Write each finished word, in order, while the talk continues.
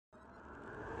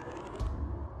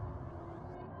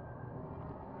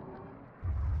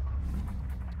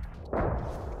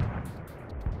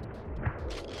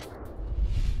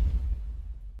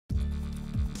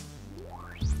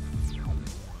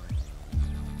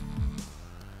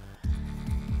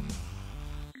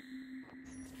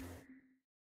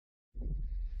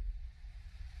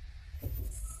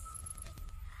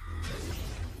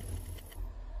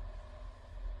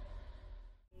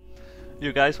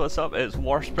You guys, what's up? It's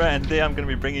WarSpirit, and today I'm going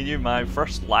to be bringing you my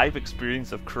first live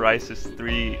experience of Crysis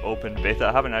 3 open beta.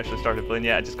 I haven't actually started playing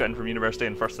yet. I just got in from university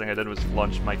and first thing I did was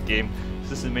launch my game. So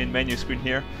this is the main menu screen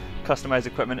here. Customized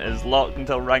equipment is locked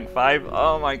until rank 5.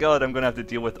 Oh my god, I'm going to have to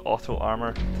deal with auto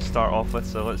armor to start off with,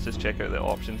 so let's just check out the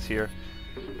options here.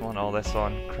 I want all this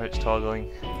on. Crouch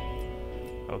toggling.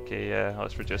 Okay, yeah,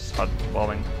 let's reduce HUD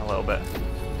bombing a little bit.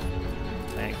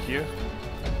 Thank you.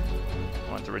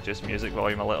 I want to reduce music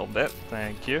volume a little bit,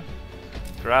 thank you.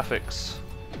 Graphics.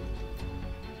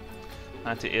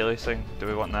 Anti-aliasing, do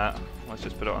we want that? Let's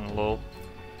just put it on low.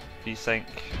 VSync,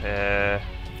 yeah,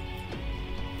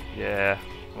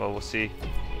 well we'll see.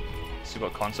 See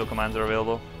what console commands are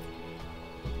available.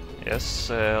 Yes,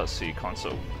 let's see,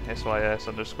 console.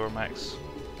 SYS_max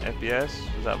FPS,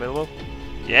 is that available?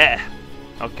 Yeah!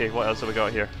 Okay, what else have we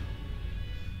got here?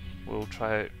 We'll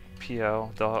try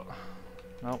PL dot,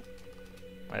 nope.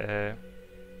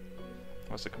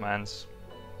 What's the commands?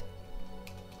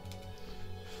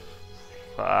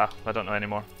 I don't know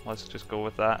anymore. Let's just go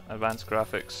with that. Advanced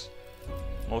graphics,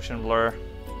 motion blur.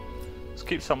 Let's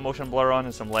keep some motion blur on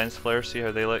and some lens flare, see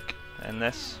how they look in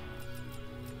this.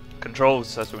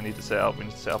 Controls, that's what we need to set up. We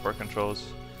need to set up our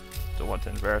controls. Don't want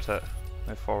to invert it.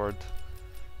 Move forward.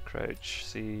 Crouch,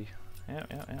 C. Yeah.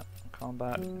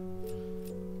 Combat.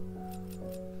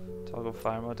 Toggle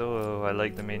fire mode. Oh, I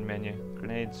like the main menu.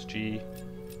 Grenades, G.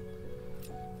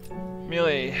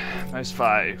 Melee, mouse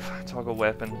 5. Toggle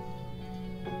weapon.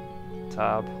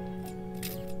 Tab.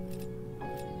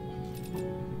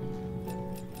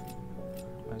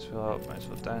 Mouse wheel up, mouse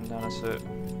wheel down, nanosuit.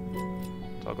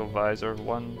 Toggle visor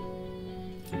 1.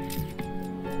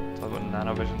 Toggle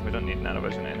nanovision. We don't need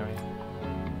nanovision anyway.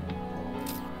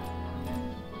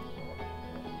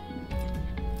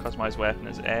 Customized weapon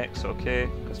is X, okay.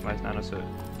 Customized nanosuit,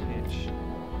 H.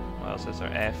 What else is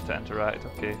there? F to interact,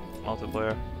 okay.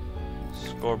 Multiplayer.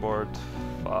 Scoreboard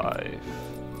 5.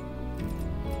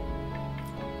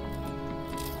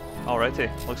 Alrighty,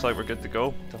 looks like we're good to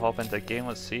go to hop into a game.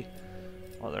 Let's see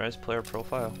what there is. Player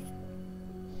profile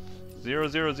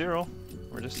 000.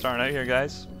 We're just starting out here,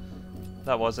 guys.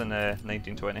 That was in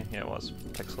 1920, yeah it was.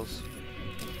 Pixels.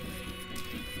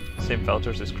 Same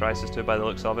filters as Crysis 2 by the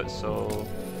looks of it, so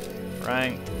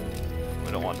rank,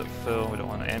 we don't want it full, we don't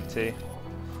want it empty.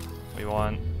 We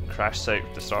want crash site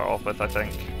to start off with, I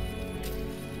think.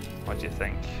 What do you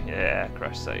think? Yeah,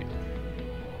 crash site.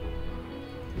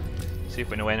 See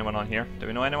if we know anyone on here. Do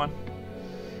we know anyone?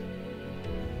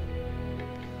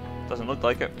 Doesn't look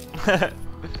like it.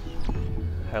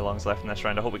 How long's left in this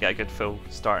round? I hope we get a good full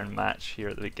starting match here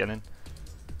at the beginning.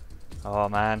 Oh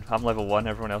man, I'm level 1,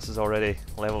 everyone else is already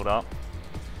leveled up.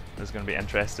 This is going to be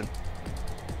interesting.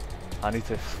 I need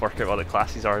to work out what the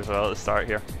classes are as well at the start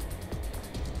here.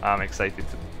 I'm excited.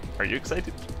 Are you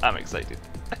excited? I'm excited.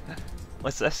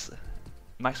 What's this?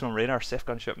 Maximum radar, safe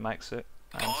gunship, max suit,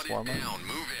 and swarmer.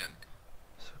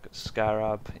 So we've got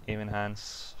Scarab, aim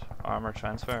enhance, armor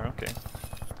transfer, okay.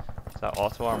 Is that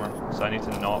auto armor? So I need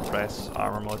to not press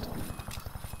armor mode.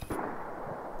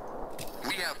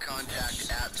 We have contact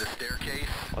at the staircase.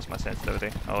 What's my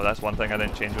sensitivity? Oh, that's one thing I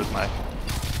didn't change with my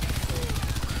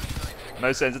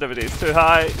mouse sensitivity. It's too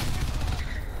high.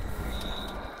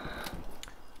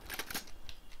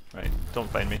 Right, don't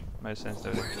find me. Mouse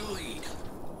sensitivity.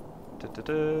 No.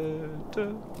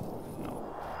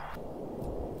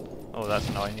 Oh, that's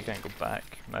annoying. You can't go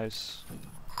back. Mouse.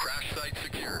 Crash site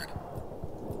secured.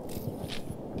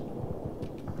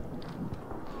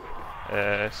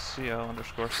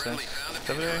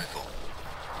 CL_sensitivity.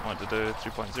 I want to do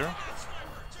 3.0.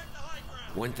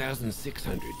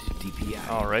 1600 DPI.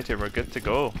 Alrighty, we're good to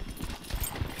go.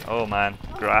 Oh man,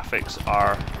 graphics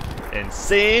are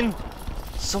insane!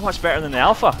 So much better than the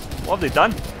alpha. What have they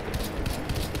done?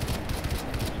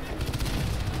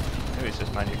 Maybe it's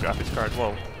just my new graphics card.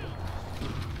 Whoa.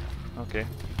 Okay.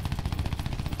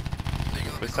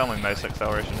 Please tell me mouse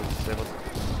acceleration is disabled.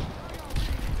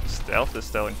 Stealth is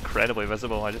still incredibly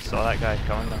visible. I just saw that guy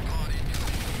coming down.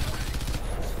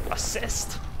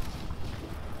 Assist!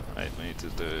 Right, we need to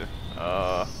do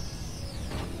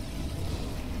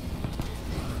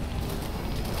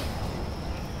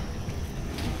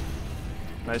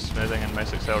mouse smoothing and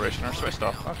mouse acceleration are switched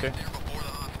off. Okay.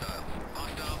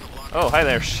 Oh, hi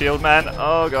there, shield man.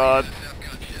 Oh god.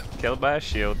 Killed by a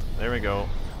shield. There we go.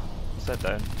 Sit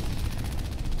down.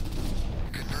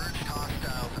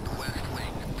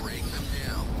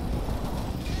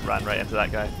 Ran right into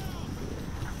that guy.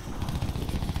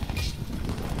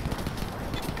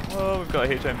 Oh, we've got a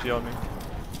HMG on me.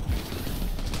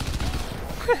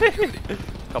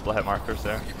 Couple of hit markers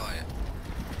there.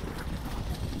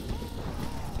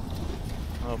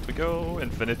 Up we go,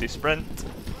 infinity sprint.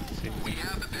 See if we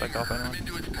can pick off anyone.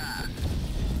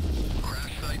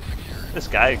 This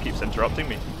guy keeps interrupting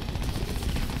me.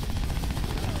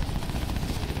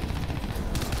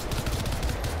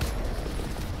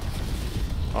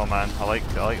 Oh man, I like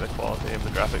the quality of the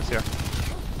graphics here.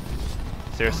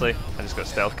 Seriously, I just got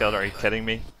stealth killed. Are you kidding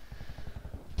me?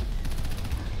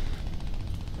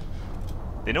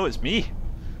 They know it's me.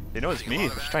 They know it's me.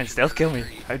 They're just trying to stealth kill me.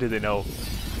 How do they know?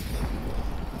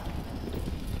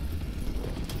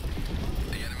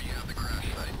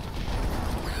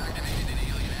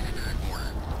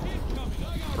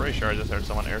 Pretty sure I just heard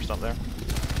someone air stomp there.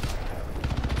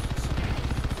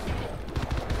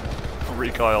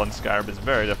 Recoil on Scarab is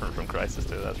very different from Crysis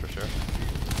 2, that's for sure.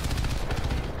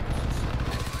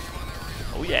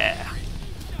 Oh yeah!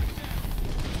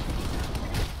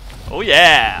 Oh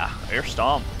yeah! Air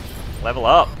stomp. Level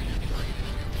up.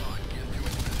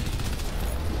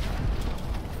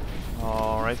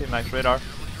 Alrighty, max radar.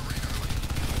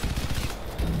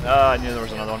 I knew there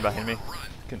was another one behind me.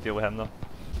 Couldn't deal with him though,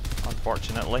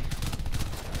 unfortunately.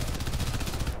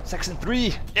 6 and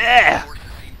 3! Yeah!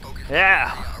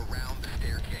 Yeah!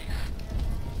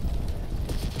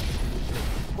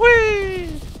 Whee!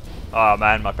 Oh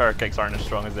man, my power kicks aren't as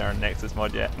strong as they are in Nexus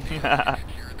mod yet.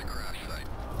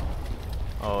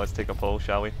 Oh, let's take a poll,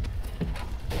 shall we?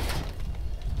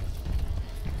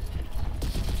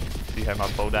 See how my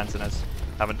pole dancing is.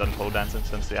 Haven't done pole dancing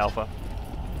since the alpha.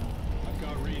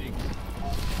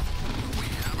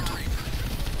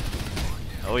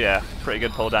 Oh yeah, pretty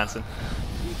good pole dancing.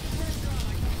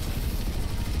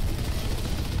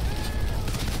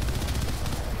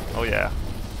 Oh yeah.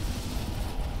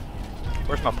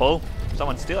 Where's my pole?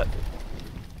 Someone steal it.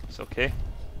 It's okay.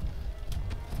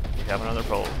 We have another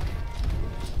pole.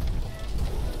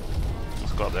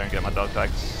 Let's go up there and get my dog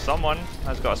tags. Someone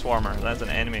has got a swarmer. That's an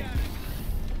enemy.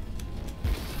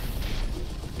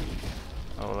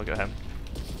 Oh, look at him.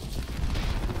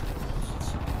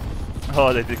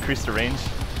 Oh, they decreased the range.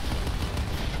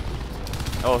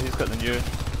 Oh, he's got the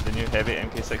new heavy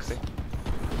MK60.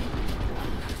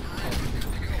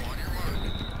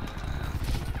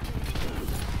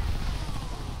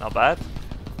 Not bad.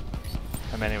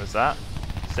 How many was that?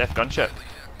 Safe gunship.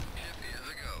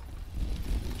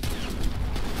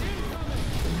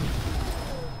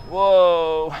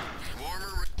 Whoa!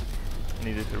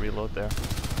 Needed to reload there.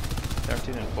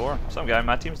 13 and 4. Some guy,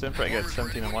 my team's doing pretty good.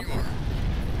 17 and 1.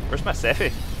 Where's my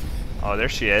Sephi? Oh, there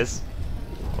she is.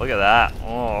 Look at that.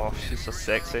 Oh, she's so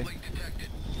sexy.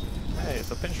 Hey, it's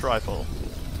a pinch rifle.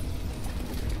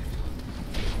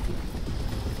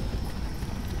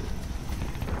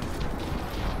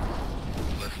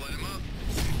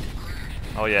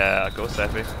 Oh yeah, go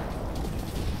Sephi.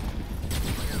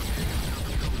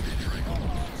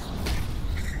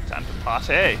 Time to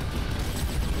party.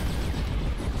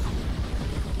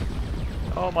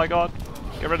 Oh my god,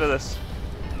 get rid of this.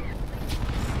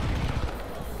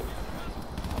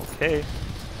 Okay.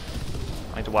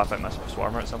 I need to wipe out my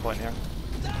swarmer at some point here.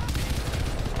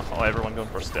 Oh, everyone going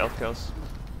for stealth kills.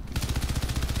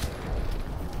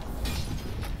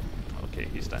 Okay,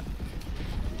 he's down.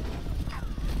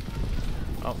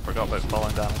 Oh, forgot about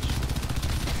falling damage.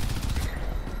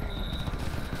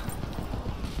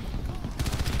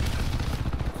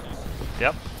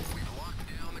 Yep.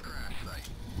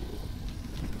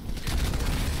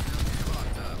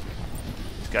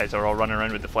 These guys are all running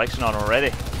around with deflection on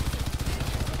already.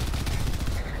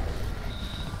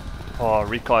 Oh,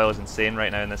 recoil is insane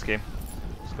right now in this game.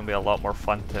 It's going to be a lot more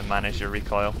fun to manage your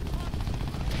recoil.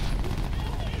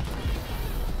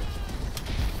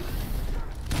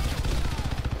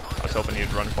 I was hoping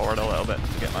you'd run forward a little bit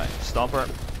to get my stomper.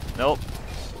 Nope.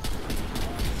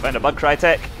 Found a bug,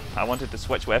 Crytek. I wanted to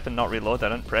switch weapon, not reload. I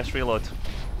didn't press reload.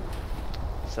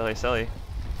 Silly, silly.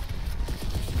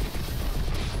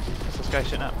 What's this guy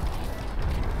shooting at?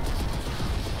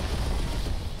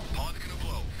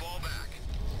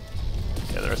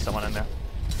 Yeah, there is someone in there.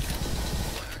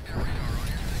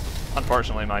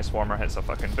 Unfortunately, my swarmer hits a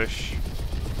fucking bush.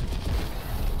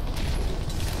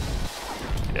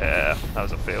 Yeah, that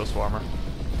was a fail swarmer.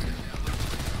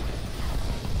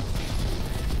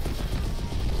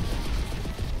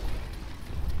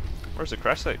 Where's the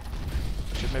crash site?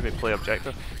 I should maybe play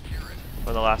objective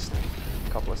for the last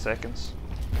couple of seconds.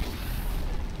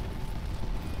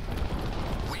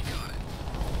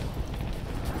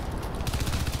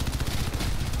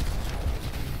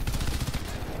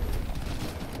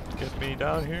 Get me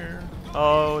down here.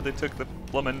 Oh, they took the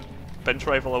bloomin' pinch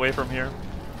rifle away from here.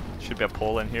 Should be a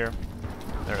pole in here.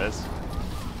 There it is.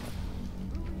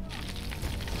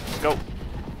 Let's go.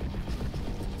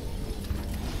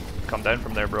 come down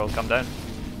from there, bro. Come down.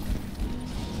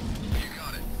 You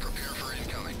got it. Prepare for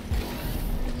incoming.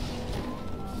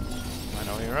 I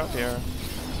know you're up here.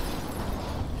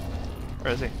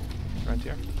 Where is he? Right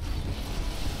here.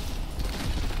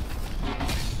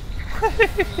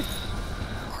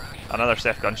 Another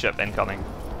Seth gunship incoming.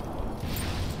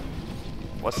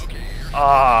 What's...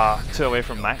 Ah, 2 away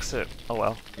from max it. Oh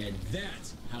well. And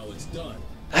that's how it's done.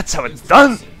 That's how it's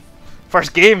done!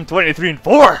 First game,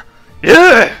 23-4!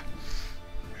 Yeah!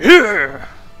 Yeah!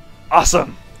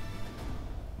 Awesome!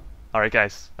 Alright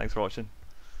guys, thanks for watching.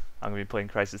 I'm going to be playing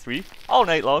Crysis 3 all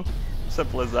night long.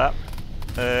 Simple as that.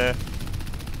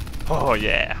 Oh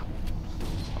yeah!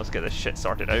 Let's get this shit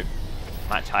sorted out.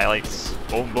 Match highlights.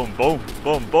 Boom, boom, boom,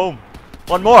 boom, boom!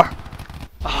 One more!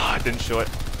 Ah, I didn't show it.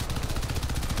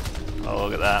 Oh,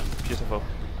 look at that. Beautiful.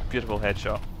 Beautiful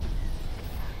headshot.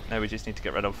 Now we just need to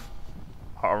get rid of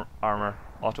armor,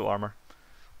 auto armor,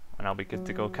 and I'll be good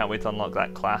to go. Can't wait to unlock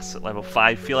that class at level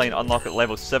 5. Feline unlock at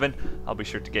level 7. I'll be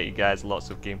sure to get you guys lots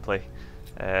of gameplay.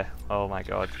 Oh my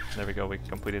god. There we go. We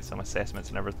completed some assessments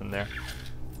and everything there.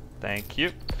 Thank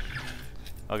you.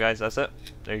 Oh guys, that's it.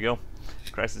 There you go.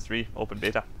 Crysis 3 open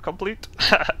beta complete.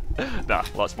 Nah,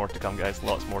 lots more to come guys.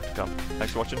 Lots more to come.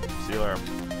 Thanks for watching. See you later.